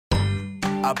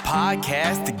a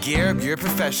podcast to gear up your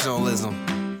professionalism.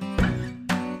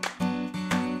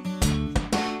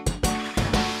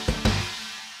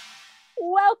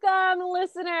 Welcome,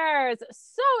 listeners.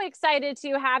 So excited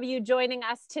to have you joining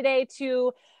us today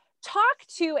to talk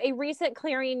to a recent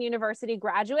Clarion University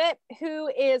graduate who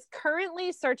is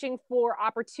currently searching for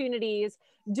opportunities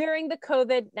during the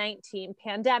COVID-19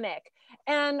 pandemic.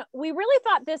 And we really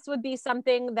thought this would be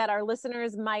something that our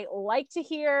listeners might like to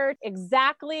hear,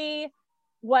 exactly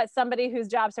what somebody who's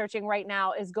job searching right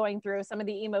now is going through, some of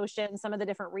the emotions, some of the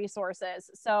different resources.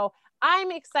 So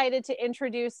I'm excited to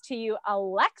introduce to you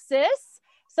Alexis.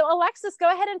 So Alexis,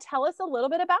 go ahead and tell us a little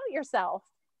bit about yourself.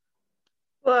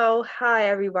 Well, hi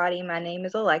everybody. My name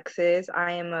is Alexis.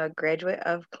 I am a graduate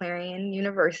of Clarion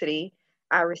University.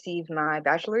 I received my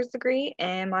bachelor's degree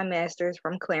and my master's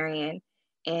from Clarion,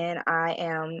 and I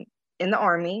am in the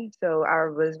Army. So I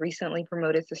was recently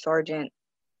promoted to sergeant.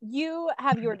 You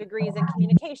have your degrees in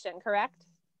communication, correct?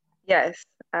 Yes,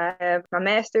 I have my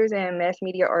master's in mass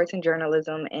media arts and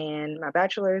journalism and my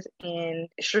bachelor's in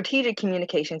strategic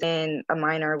communications and a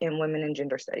minor in women and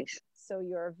gender studies. So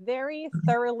you're very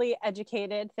thoroughly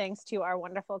educated thanks to our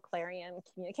wonderful Clarion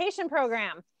communication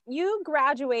program. You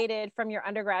graduated from your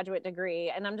undergraduate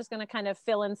degree, and I'm just going to kind of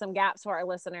fill in some gaps for our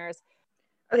listeners.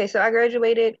 Okay, so I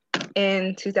graduated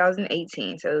in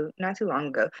 2018, so not too long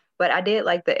ago, but I did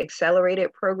like the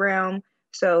accelerated program.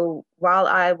 So while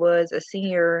I was a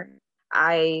senior,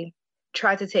 I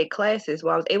tried to take classes.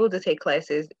 Well, I was able to take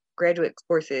classes, graduate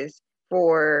courses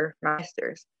for my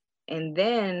master's. And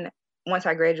then once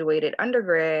I graduated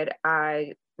undergrad,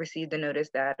 I received the notice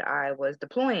that I was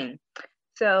deploying.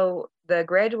 So the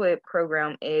graduate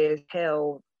program is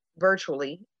held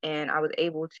virtually, and I was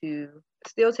able to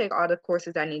still take all the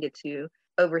courses I needed to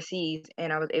overseas,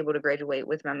 and I was able to graduate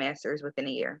with my master's within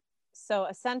a year. So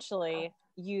essentially,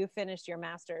 you finished your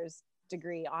master's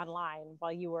degree online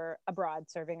while you were abroad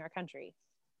serving our country.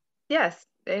 Yes,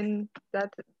 and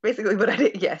that's basically what I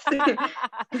did. Yes.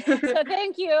 So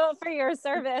thank you for your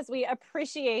service. We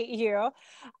appreciate you.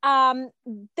 Then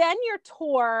your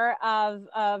tour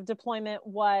of deployment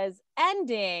was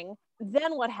ending.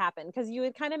 Then what happened? Because you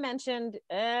had kind of mentioned,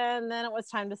 and then it was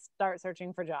time to start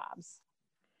searching for jobs.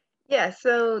 Yeah,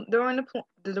 so during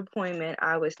the deployment,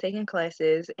 I was taking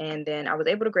classes, and then I was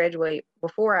able to graduate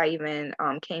before I even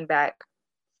came back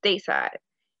stateside.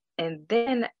 And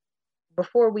then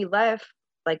before we left,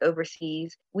 like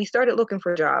overseas, we started looking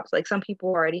for jobs. Like some people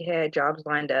already had jobs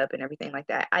lined up and everything like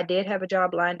that. I did have a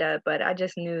job lined up, but I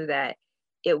just knew that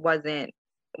it wasn't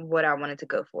what I wanted to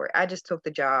go for. I just took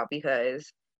the job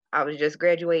because I was just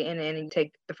graduating, and you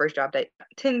take the first job that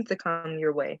tends to come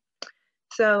your way.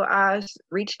 So I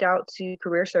reached out to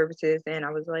career services, and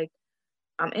I was like,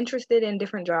 I'm interested in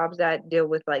different jobs that deal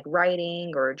with like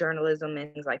writing or journalism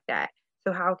and things like that.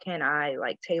 So how can I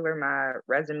like tailor my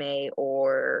resume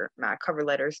or my cover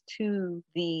letters to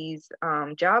these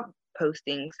job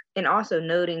postings? And also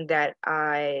noting that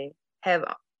I have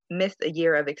missed a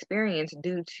year of experience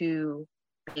due to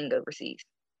being overseas.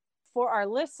 For our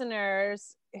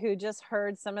listeners who just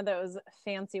heard some of those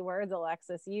fancy words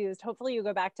Alexis used, hopefully you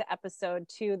go back to episode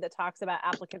 2 that talks about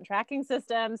applicant tracking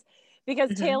systems,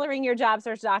 because tailoring your job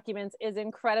search documents is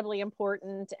incredibly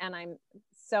important. And I'm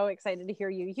so excited to hear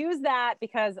you use that,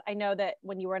 because I know that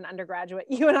when you were an undergraduate,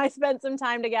 you and I spent some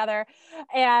time together,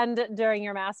 and during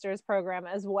your master's program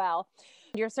as well.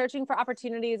 You're searching for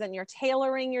opportunities and you're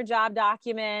tailoring your job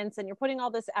documents and you're putting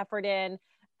all this effort in.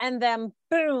 And then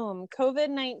boom,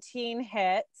 COVID-19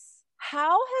 hits.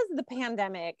 How has the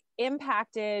pandemic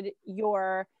impacted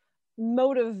your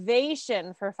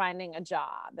motivation for finding a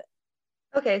job?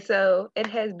 Okay, so it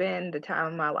has been the time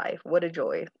of my life. What a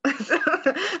joy.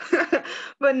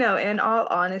 But no, in all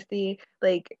honesty,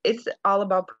 like it's all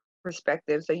about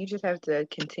perspective. So you just have to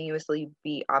continuously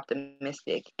be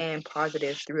optimistic and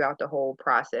positive throughout the whole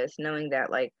process, knowing that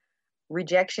like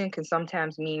rejection can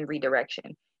sometimes mean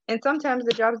redirection. And sometimes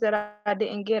the jobs that I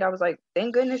didn't get, I was like,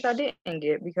 thank goodness I didn't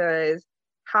get, because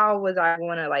how was I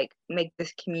going to like make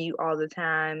this commute all the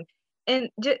time? And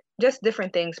just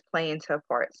different things play into a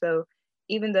part. So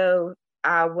even though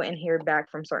I wouldn't hear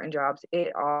back from certain jobs,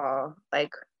 it all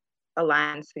like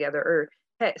aligns together or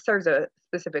serves a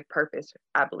specific purpose,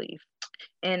 I believe.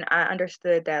 And I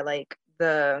understood that like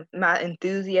my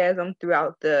enthusiasm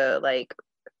throughout the like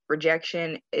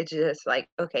rejection, it's just like,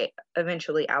 okay,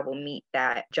 eventually I will meet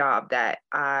that job that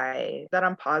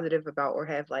I'm positive about, or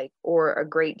have like, or a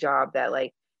great job that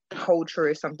like culture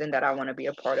is something that I want to be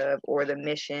a part of, or the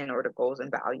mission or the goals and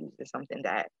values is something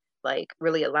that like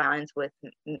really aligns with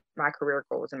my career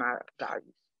goals and my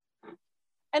values.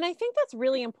 And I think that's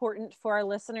really important for our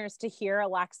listeners to hear,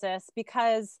 Alexis,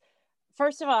 because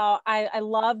first of all, I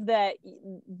love that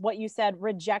what you said,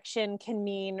 rejection can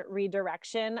mean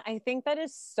redirection. I think that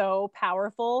is so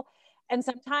powerful. And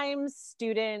sometimes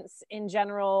students in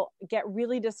general get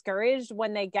really discouraged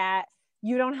when they get,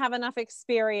 you don't have enough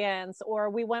experience, or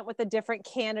we went with a different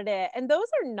candidate. And those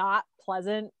are not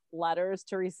pleasant letters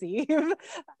to receive.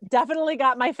 Definitely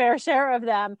got my fair share of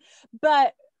them.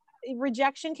 But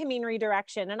rejection can mean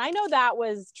redirection. And I know that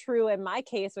was true in my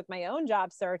case with my own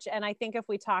job search. And I think if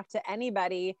we talk to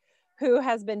anybody who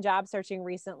has been job searching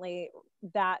recently,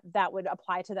 that would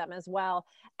apply to them as well.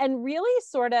 And really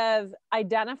sort of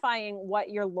identifying what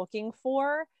you're looking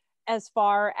for as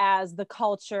far as the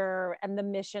culture and the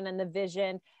mission and the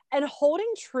vision, and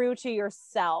holding true to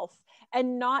yourself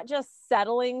and not just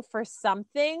settling for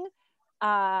something.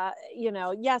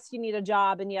 Yes, you need a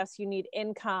job and yes, you need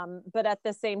income, but at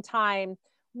the same time,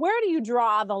 where do you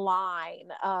draw the line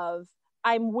of,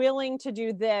 I'm willing to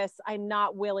do this, I'm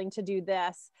not willing to do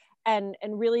this, and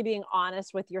really being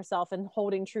honest with yourself and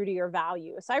holding true to your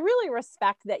values. So I really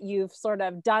respect that you've sort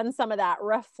of done some of that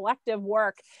reflective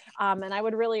work. And I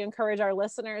would really encourage our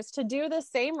listeners to do the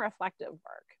same reflective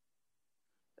work.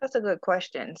 That's a good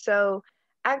question. So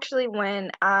actually,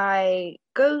 when I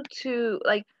go to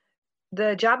like,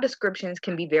 the job descriptions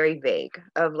can be very vague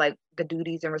of like the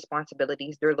duties and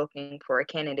responsibilities they're looking for a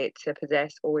candidate to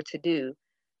possess or to do.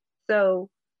 So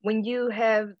when you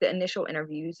have the initial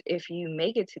interviews, if you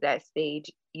make it to that stage,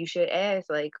 you should ask,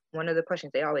 like, one of the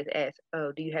questions they always ask,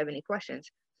 oh, do you have any questions?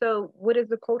 So what is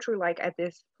the culture like at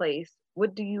this place?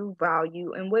 What do you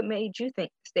value? And what made you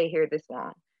think stay here this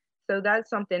long? So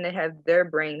that's something to have their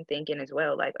brain thinking as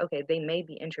well. Like, okay, they may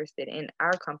be interested in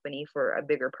our company for a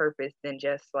bigger purpose than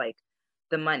just like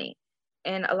the money.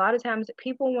 And a lot of times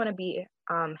people want to be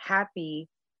happy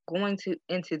going to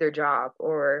into their job,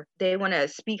 or they want to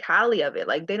speak highly of it.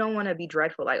 Like they don't want to be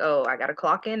dreadful, like, oh, I got to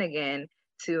clock in again.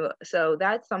 So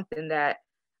that's something that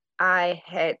I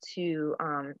had to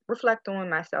reflect on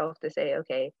myself to say,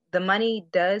 okay, the money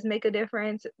does make a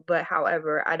difference, but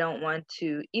however, I don't want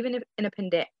to, even if in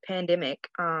a pandemic,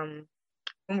 when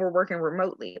we're working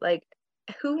remotely, like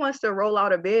who wants to roll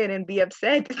out of bed and be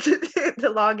upset to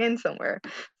log in somewhere?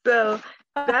 So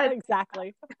that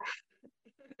Exactly.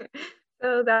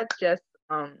 so that's just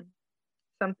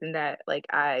something that like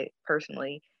I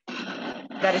personally,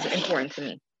 that is important to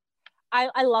me.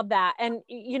 I love that. And,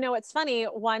 it's funny.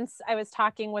 Once I was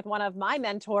talking with one of my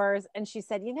mentors and she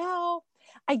said,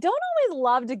 I don't always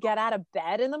love to get out of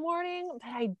bed in the morning, but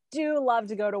I do love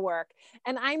to go to work.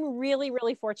 And I'm really,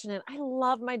 really fortunate. I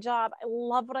love my job. I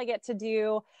love what I get to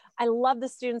do. I love the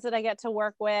students that I get to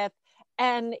work with.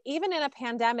 And even in a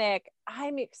pandemic,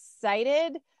 I'm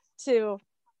excited to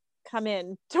come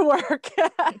in to work.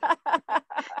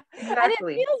 And it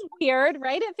Exactly. feels weird,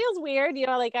 right? It feels weird,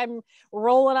 like I'm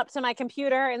rolling up to my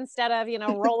computer instead of,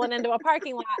 rolling into a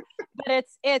parking lot. But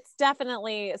it's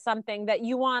definitely something that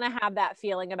you want to have that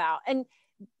feeling about. And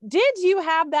did you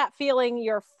have that feeling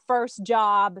your first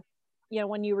job,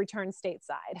 when you returned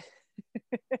stateside?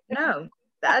 No,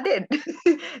 I didn't.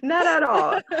 Not at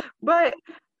all. But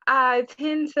I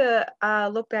tend to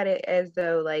look at it as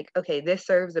though like, okay, this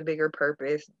serves a bigger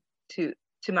purpose to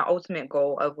my ultimate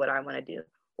goal of what I want to do,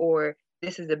 or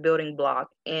this is a building block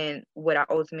in what I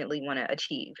ultimately want to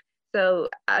achieve. So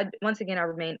once again, I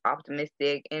remain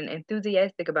optimistic and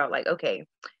enthusiastic about like, okay,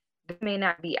 this may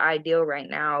not be ideal right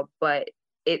now, but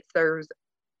it serves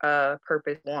a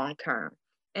purpose long term.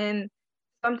 And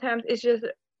sometimes it's just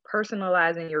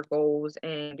personalizing your goals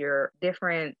and your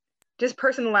different, just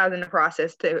personalizing the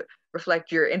process to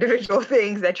reflect your individual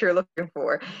things that you're looking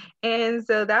for. And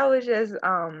so that was just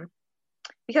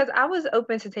because I was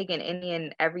open to taking any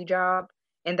and every job,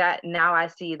 and that now I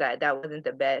see that that wasn't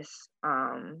the best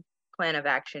plan of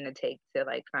action to take to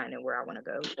like finding where I want to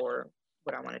go or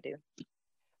what I want to do.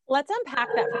 Let's unpack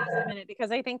that for just a minute,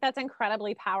 because I think that's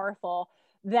incredibly powerful,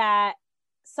 that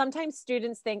sometimes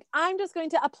students think, I'm just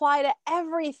going to apply to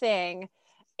everything.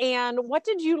 And what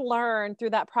did you learn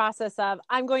through that process of,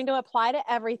 I'm going to apply to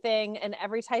everything and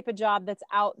every type of job that's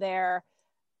out there?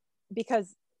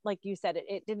 Because like you said,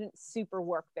 it didn't super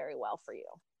work very well for you.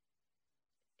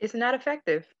 It's not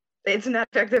effective. It's not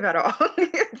effective at all.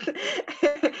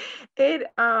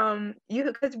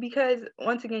 Because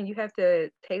once again, you have to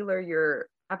tailor your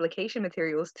application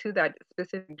materials to that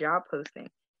specific job posting.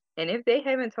 And if they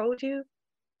haven't told you,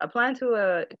 applying to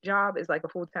a job is like a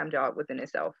full-time job within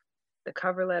itself. The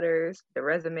cover letters, the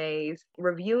resumes,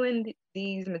 reviewing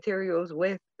these materials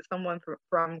with someone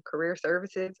from career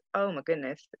services. Oh my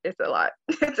goodness, it's a lot.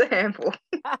 It's a handful.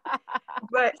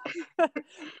 But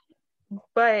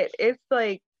But it's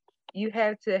like you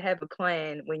have to have a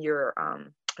plan when you're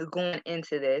going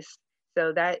into this.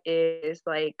 So that is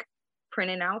like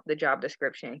printing out the job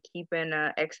description, keeping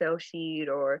an Excel sheet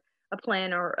or a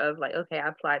planner of like, okay, I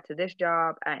applied to this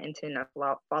job. I intend to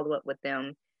follow up with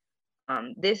them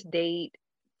this date,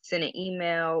 send an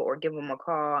email or give them a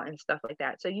call and stuff like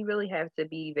that. So you really have to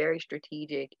be very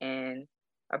strategic and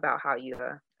about how you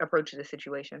approach the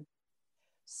situation.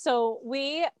 So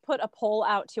we put a poll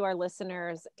out to our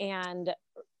listeners and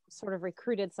sort of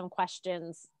recruited some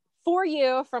questions for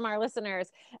you from our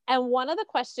listeners. And one of the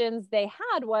questions they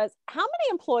had was, how many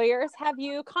employers have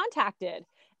you contacted?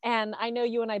 And I know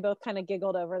you and I both kind of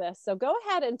giggled over this. So go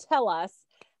ahead and tell us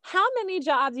how many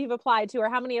jobs you've applied to or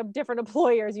how many different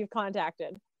employers you've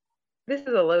contacted. This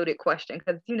is a loaded question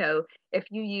because, if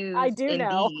you use I do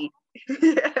know.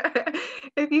 Indeed,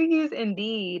 if you use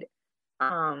Indeed,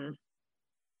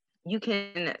 you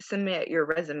can submit your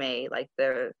resume, like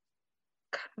the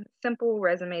simple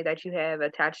resume that you have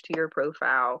attached to your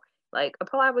profile, like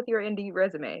apply with your Indeed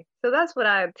resume. So that's what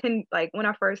like when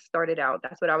I first started out,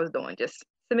 that's what I was doing. Just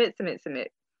submit, submit,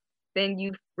 submit. Then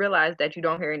you realize that you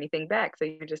don't hear anything back. So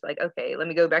you're just like, okay, let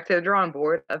me go back to the drawing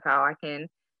board of how I can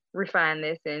refine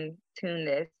this and tune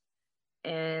this.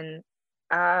 And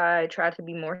I try to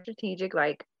be more strategic,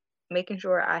 like making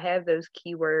sure I have those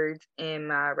keywords in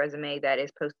my resume that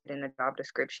is posted in the job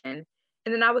description.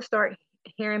 And then I would start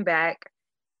hearing back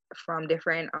from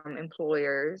different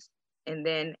employers. And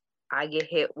then I get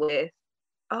hit with,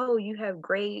 oh, you have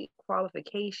great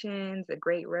qualifications, a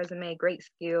great resume, great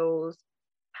skills.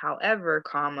 However,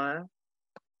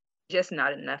 just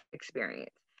not enough experience.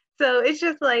 So it's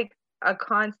just like a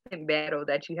constant battle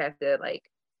that you have to like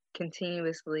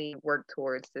continuously work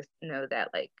towards to know that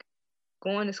like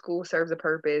going to school serves a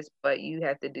purpose, but you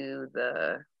have to do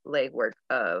the legwork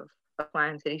of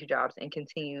applying to these jobs and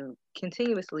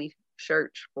continuously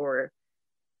search for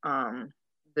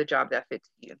the job that fits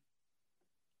you.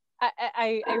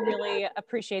 I really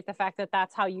appreciate the fact that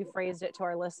that's how you phrased it to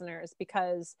our listeners,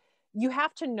 because you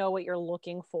have to know what you're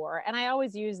looking for. And I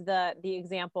always use the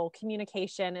example,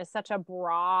 communication is such a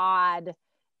broad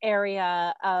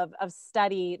area of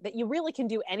study that you really can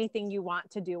do anything you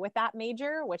want to do with that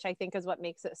major, which I think is what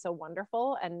makes it so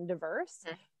wonderful and diverse.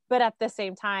 Mm-hmm. But at the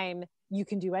same time, you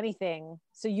can do anything.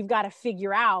 So you've got to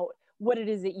figure out what it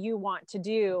is that you want to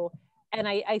do. And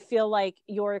I feel like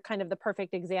you're kind of the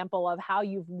perfect example of how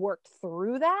you've worked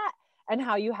through that and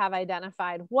how you have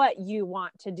identified what you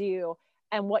want to do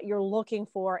and what you're looking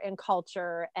for in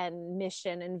culture and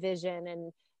mission and vision.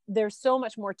 And there's so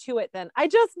much more to it than I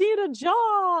just need a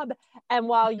job. And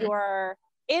while you're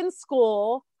in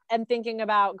school and thinking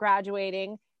about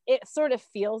graduating, it sort of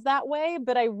feels that way.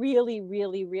 But I really,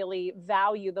 really, really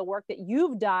value the work that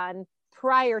you've done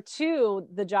prior to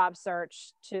the job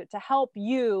search to help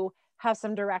you have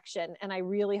some direction. And I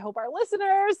really hope our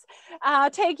listeners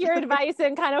take your advice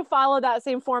and kind of follow that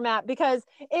same format, because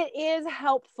it is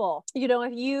helpful. You know,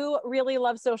 if you really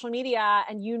love social media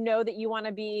and you know that you want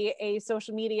to be a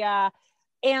social media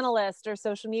analyst or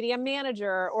social media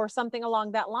manager or something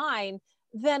along that line,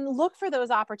 then look for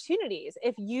those opportunities.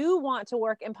 If you want to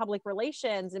work in public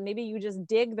relations and maybe you just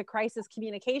dig the crisis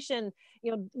communication,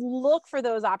 look for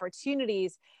those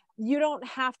opportunities. You don't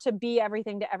have to be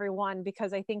everything to everyone,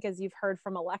 because I think, as you've heard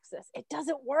from Alexis, it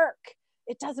doesn't work.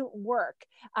 It doesn't work.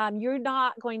 You're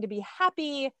not going to be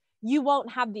happy. You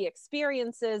won't have the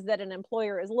experiences that an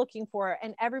employer is looking for.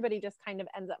 And everybody just kind of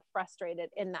ends up frustrated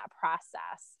in that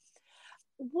process.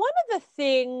 One of the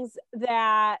things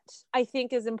that I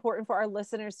think is important for our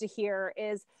listeners to hear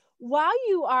is, while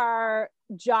you are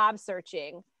job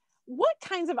searching, what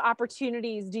kinds of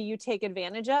opportunities do you take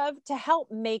advantage of to help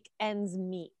make ends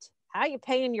meet? How are you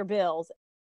paying your bills?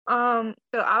 So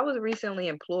I was recently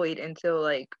employed until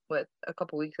a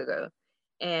couple weeks ago,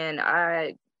 and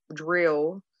I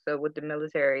drill. So with the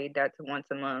military, that's once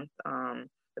a month.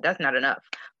 But that's not enough.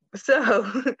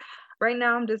 So right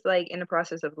now I'm just in the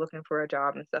process of looking for a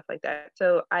job and stuff like that.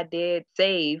 So I did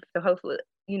save. So hopefully,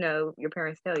 your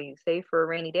parents tell you save for a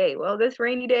rainy day. Well, this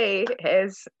rainy day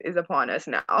is upon us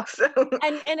now. So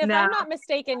and if now, I'm not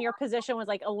mistaken, your position was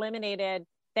eliminated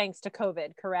thanks to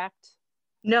COVID, correct?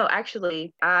 No,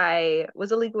 actually, I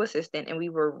was a legal assistant and we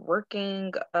were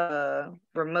working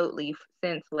remotely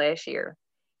since last year.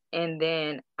 And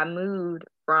then I moved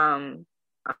from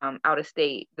out of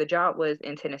state. The job was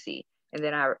in Tennessee. And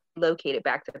then I located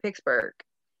back to Pittsburgh.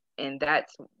 And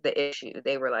that's the issue.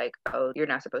 They were like, oh, you're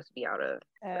not supposed to be out of.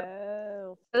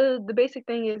 Oh. So the basic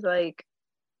thing is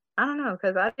I don't know,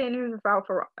 because I didn't even file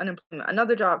for unemployment.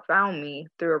 Another job found me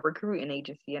through a recruiting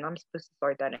agency, and I'm supposed to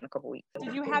start that in a couple weeks.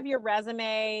 Did you have your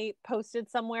resume posted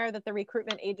somewhere that the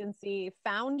recruitment agency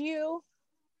found you?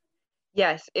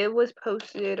 Yes, it was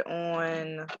posted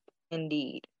on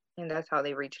Indeed, and that's how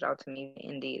they reached out to me,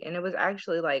 Indeed. And it was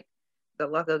actually like the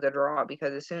luck of the draw,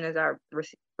 because as soon as I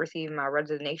received my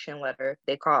resignation letter,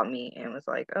 they called me and was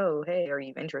like, "Oh, hey, are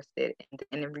you interested?" And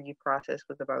the interview process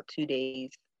was about 2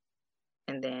 days,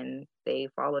 and then they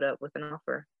followed up with an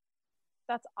offer.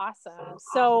 That's awesome.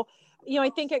 So, I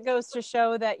think it goes to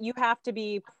show that you have to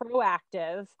be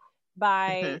proactive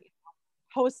by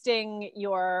posting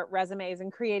your resumes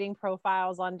and creating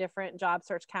profiles on different job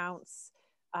search counts,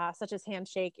 such as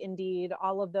Handshake, Indeed.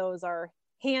 All of those are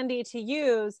handy to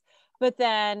use. But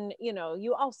then,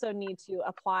 you also need to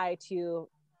apply to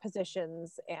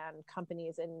positions and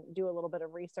companies and do a little bit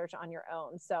of research on your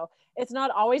own. So it's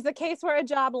not always the case where a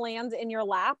job lands in your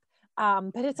lap.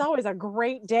 But it's always a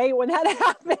great day when that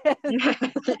happens.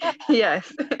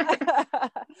 Yes.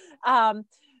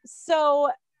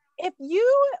 So if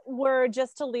you were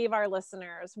just to leave our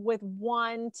listeners with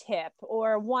one tip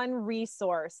or one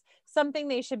resource, something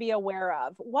they should be aware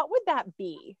of, what would that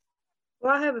be?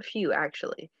 Well, I have a few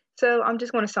actually. So I'm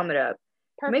just going to sum it up.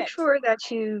 Perfect. Make sure that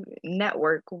you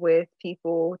network with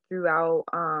people throughout,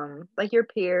 like your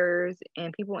peers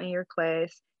and people in your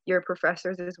class, your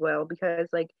professors as well, because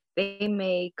like they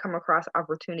may come across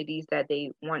opportunities that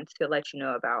they want to let you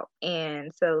know about.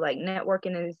 And so like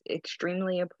networking is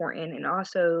extremely important, and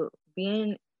also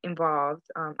being involved.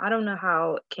 I don't know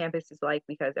how campus is like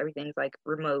because everything's like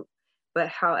remote, but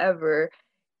however,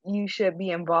 you should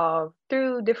be involved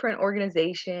through different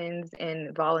organizations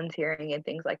and volunteering and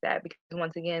things like that, because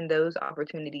once again, those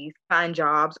opportunities find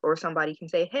jobs, or somebody can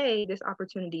say, hey, this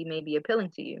opportunity may be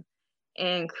appealing to you.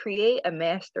 And create a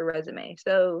master resume.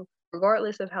 So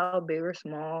regardless of how big or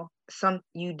small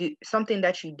something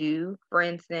that you do, for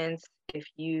instance, if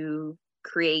you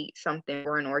create something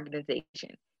for an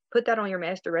organization, put that on your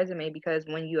master resume, because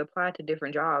when you apply to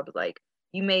different jobs, like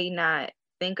you may not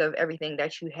think of everything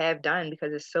that you have done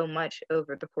because it's so much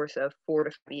over the course of 4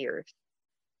 to 5 years.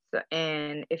 So,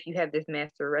 and if you have this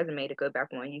master resume to go back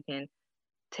on, you can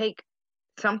take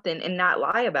something and not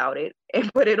lie about it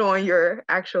and put it on your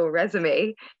actual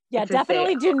resume. Yeah, to say,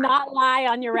 definitely do not lie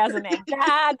on your resume.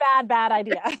 Bad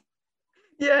idea.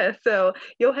 Yeah, so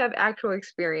you'll have actual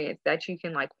experience that you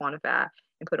can like quantify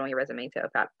and put on your resume to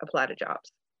apply to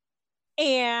jobs.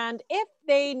 And if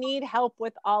they need help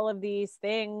with all of these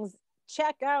things,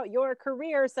 check out your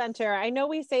career center. I know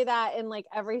we say that in like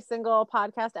every single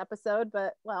podcast episode,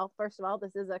 but well, first of all,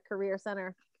 this is a career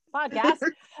center podcast.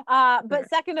 But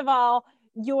second of all,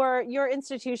 your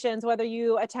institutions, whether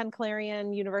you attend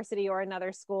Clarion University or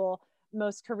another school,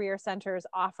 most career centers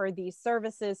offer these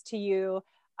services to you,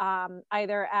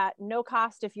 either at no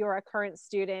cost if you're a current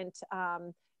student.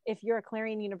 If you're a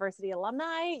Clarion University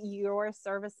alumni, your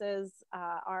services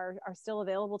are still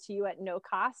available to you at no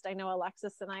cost. I know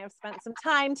Alexis and I have spent some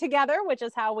time together, which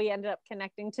is how we ended up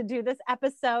connecting to do this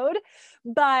episode.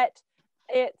 But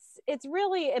it's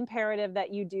really imperative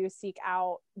that you do seek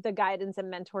out the guidance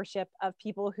and mentorship of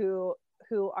people who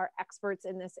are experts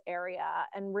in this area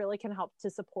and really can help to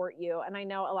support you. And I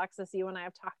know, Alexis, you and I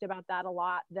have talked about that a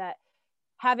lot, that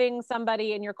having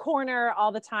somebody in your corner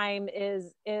all the time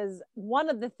is one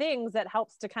of the things that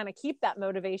helps to kind of keep that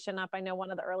motivation up. I know one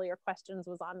of the earlier questions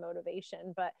was on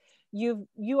motivation, but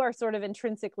you are sort of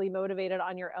intrinsically motivated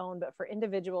on your own. But for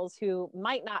individuals who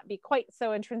might not be quite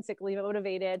so intrinsically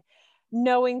motivated,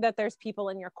 knowing that there's people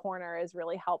in your corner is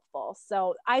really helpful.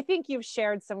 So I think you've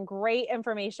shared some great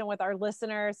information with our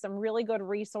listeners, some really good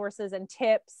resources and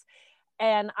tips.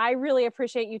 And I really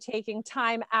appreciate you taking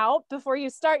time out before you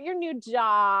start your new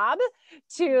job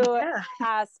to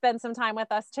spend some time with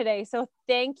us today. So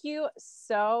thank you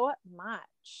so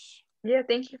much. Yeah,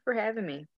 thank you for having me.